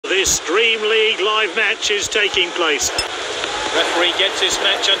This Dream League live match is taking place. Referee gets this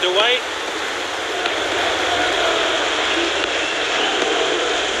match underway.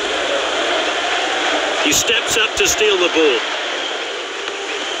 He steps up to steal the ball.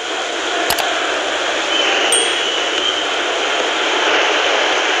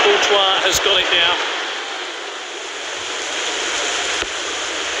 Courtois has got it now.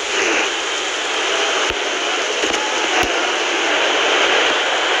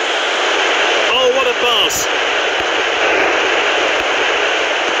 Oh, what a pass.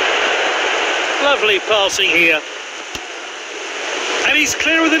 Lovely passing here. And he's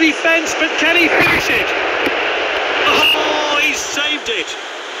clear of the defence, but can he finish it? Oh, he's saved it.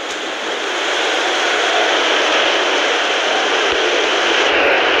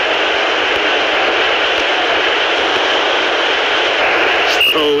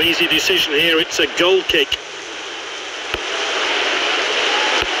 Oh, easy decision here. It's a goal kick.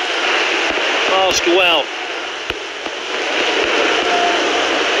 Passed well.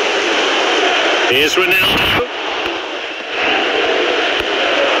 Here's Ronaldo.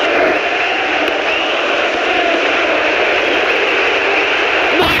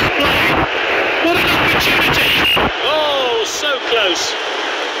 Nice play. What an opportunity. Oh, so close.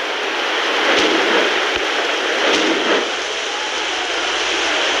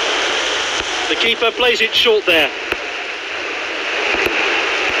 The keeper plays it short there.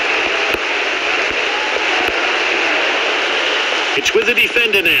 It's with the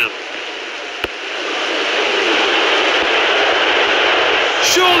defender now.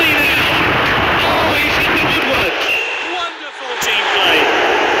 Surely now. Oh, he's in the woodwork. Wonderful team play.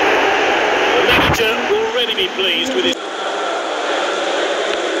 The manager will already be pleased with his...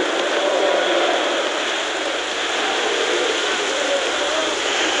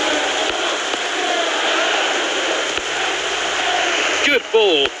 Good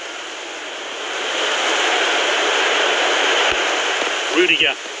ball.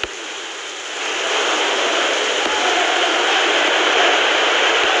 Rudiger.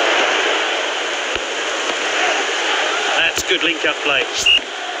 That's good link-up play.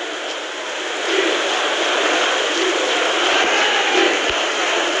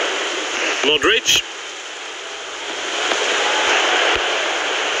 Modric.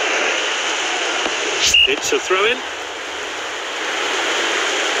 It's a throw-in.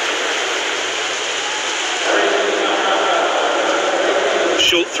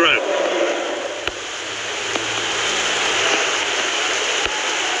 Short throw.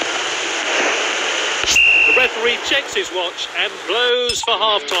 The referee checks his watch and blows for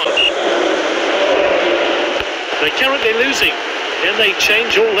half-time. They're currently losing. Can they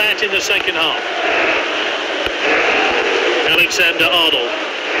change all that in the second half? Alexander-Arnold.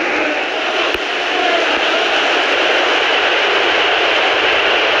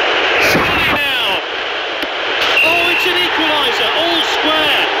 Surely now. Oh, it's an equaliser, all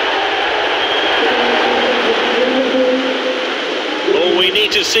square. Oh, we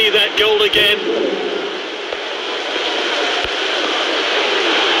need to see that goal again.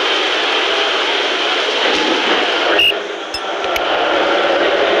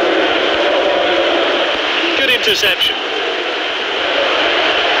 Interception.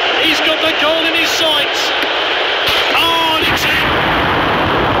 He's got the goal in his sights. Oh, and it's in.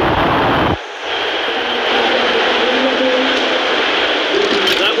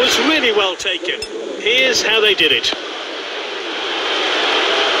 That was really well taken. Here's how they did it.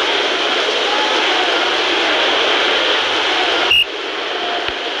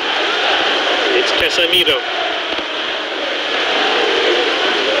 It's Casemiro.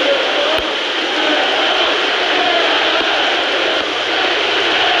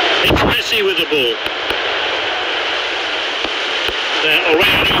 Messi with the ball. They're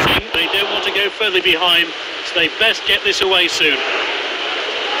already losing. They don't want to go further behind, so they best get this away soon.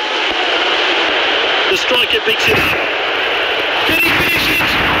 The striker picks it up. Can he finish it?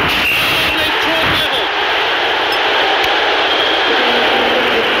 Oh, they've drawn level.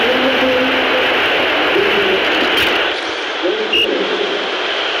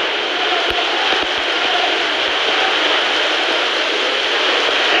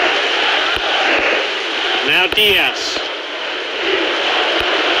 Now Diaz.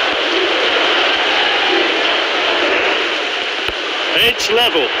 It's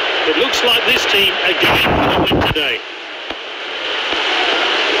level. It looks like this team are going for the win today.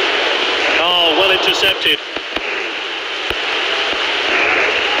 Oh, well intercepted.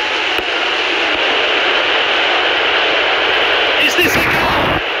 Is this a goal?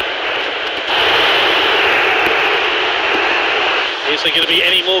 Is there going to be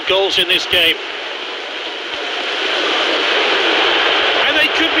any more goals in this game? And they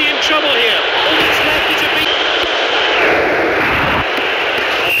could be in trouble here. All that's left is a big...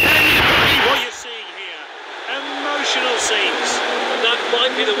 Can you believe what you're seeing here? Emotional scenes. That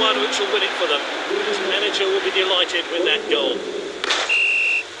might be the one which will win it for them. His manager will be delighted with that goal.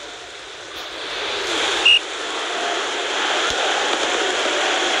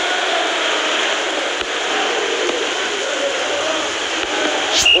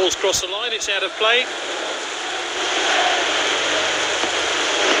 Ball's crossed the line, it's out of play.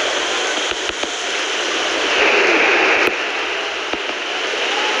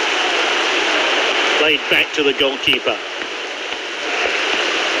 Played back to the goalkeeper.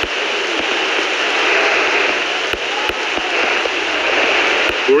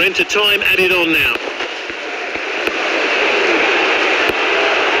 We're into time added on now.